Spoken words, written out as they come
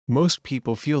Most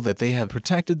people feel that they have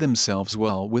protected themselves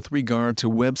well with regard to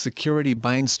web security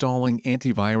by installing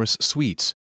antivirus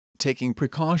suites, taking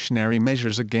precautionary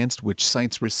measures against which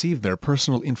sites receive their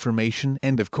personal information,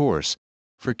 and of course,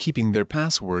 for keeping their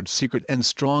passwords secret and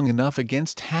strong enough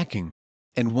against hacking.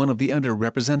 And one of the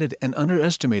underrepresented and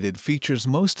underestimated features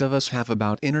most of us have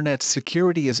about Internet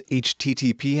security is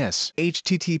HTTPS.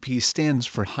 HTTP stands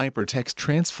for Hypertext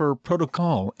Transfer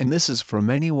Protocol, and this is for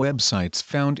many websites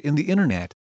found in the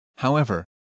Internet. However,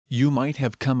 you might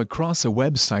have come across a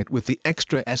website with the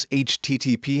extra S,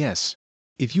 HTTPS.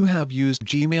 If you have used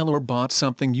Gmail or bought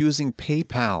something using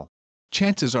PayPal,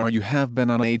 chances are you have been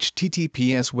on a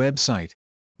HTTPS website.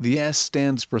 The S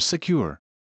stands for secure,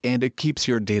 and it keeps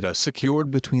your data secured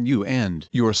between you and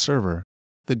your server.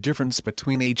 The difference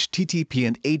between HTTP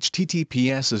and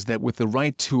HTTPS is that with the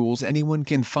right tools anyone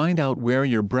can find out where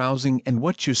you're browsing and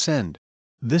what you send.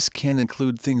 This can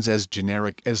include things as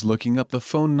generic as looking up the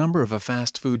phone number of a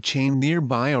fast food chain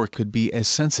nearby, or could be as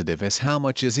sensitive as how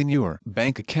much is in your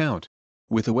bank account.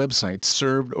 With a website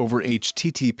served over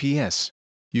HTTPS,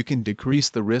 you can decrease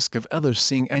the risk of others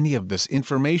seeing any of this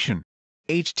information.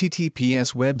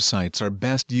 HTTPS websites are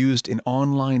best used in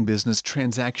online business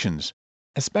transactions,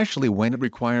 especially when it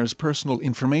requires personal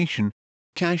information,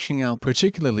 cashing out,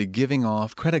 particularly giving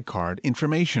off credit card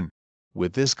information.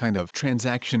 With this kind of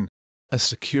transaction, a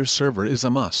secure server is a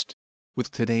must.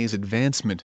 With today's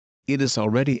advancement, it is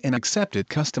already an accepted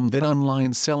custom that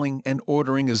online selling and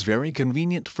ordering is very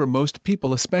convenient for most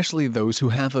people, especially those who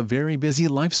have a very busy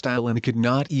lifestyle and could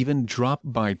not even drop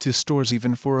by to stores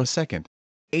even for a second.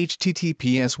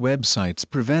 HTTPS websites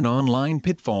prevent online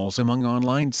pitfalls among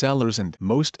online sellers and,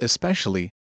 most especially,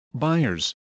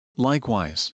 buyers.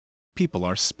 Likewise, people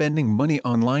are spending money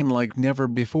online like never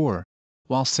before.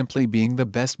 While simply being the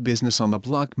best business on the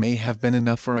block may have been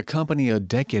enough for a company a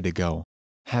decade ago,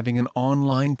 having an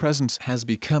online presence has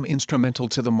become instrumental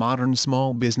to the modern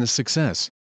small business success.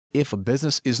 If a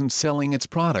business isn't selling its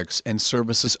products and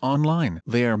services online,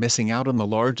 they are missing out on the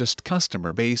largest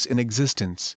customer base in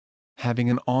existence. Having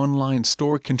an online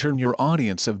store can turn your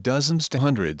audience of dozens to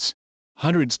hundreds,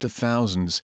 hundreds to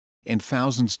thousands, and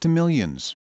thousands to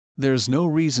millions. There's no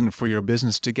reason for your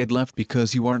business to get left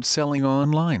because you aren't selling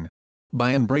online.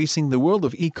 By embracing the world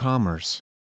of e-commerce,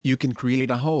 you can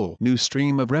create a whole new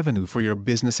stream of revenue for your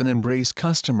business and embrace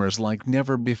customers like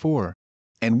never before.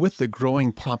 And with the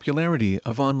growing popularity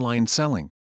of online selling,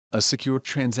 a secure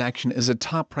transaction is a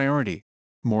top priority.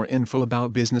 More info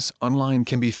about business online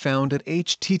can be found at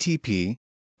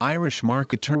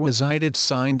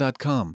http://irishmarketerwizardedsign.com.